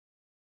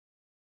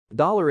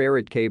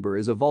Harrat Khaybar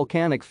is a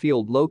volcanic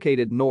field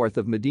located north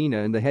of Medina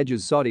in the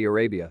Hejaz, Saudi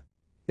Arabia.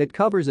 It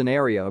covers an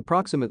area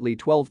approximately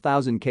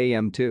 12,000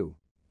 km2.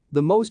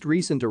 The most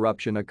recent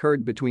eruption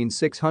occurred between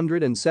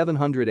 600 and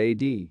 700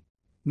 AD.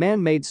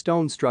 Man-made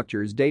stone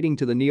structures dating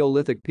to the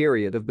Neolithic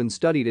period have been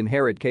studied in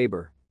Harrat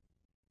Khaybar.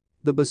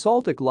 The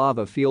basaltic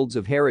lava fields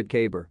of Harrat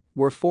Khaybar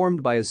were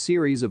formed by a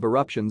series of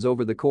eruptions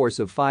over the course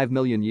of 5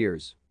 million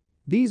years.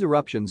 These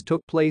eruptions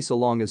took place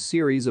along a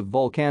series of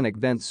volcanic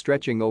vents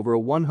stretching over a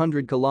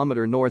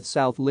 100-kilometer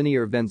north-south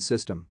linear vent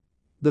system.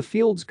 The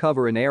fields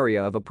cover an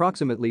area of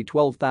approximately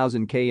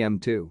 12,000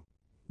 km2.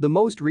 The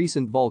most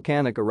recent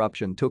volcanic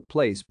eruption took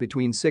place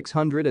between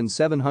 600 and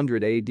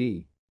 700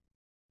 AD.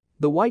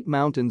 The White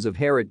Mountains of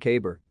Harrat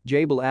Khaybar,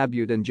 Jabal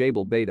Abyad and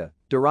Jabal Beta,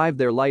 derive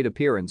their light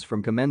appearance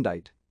from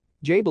komendite.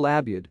 Jabal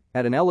Abyad,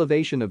 at an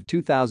elevation of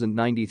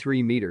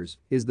 2,093 meters,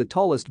 is the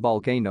tallest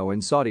volcano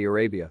in Saudi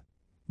Arabia.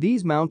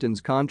 These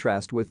mountains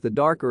contrast with the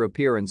darker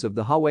appearance of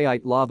the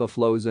Hawaiite lava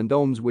flows and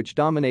domes which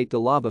dominate the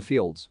lava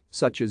fields,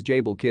 such as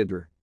Jabal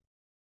Khidr.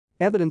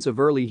 Evidence of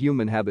early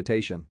human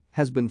habitation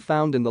has been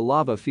found in the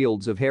lava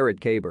fields of Harrat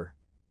Khaybar.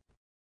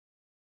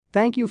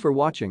 Thank you for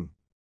watching.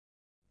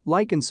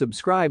 Like and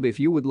subscribe if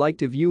you would like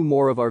to view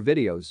more of our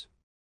videos.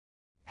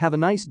 Have a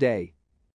nice day.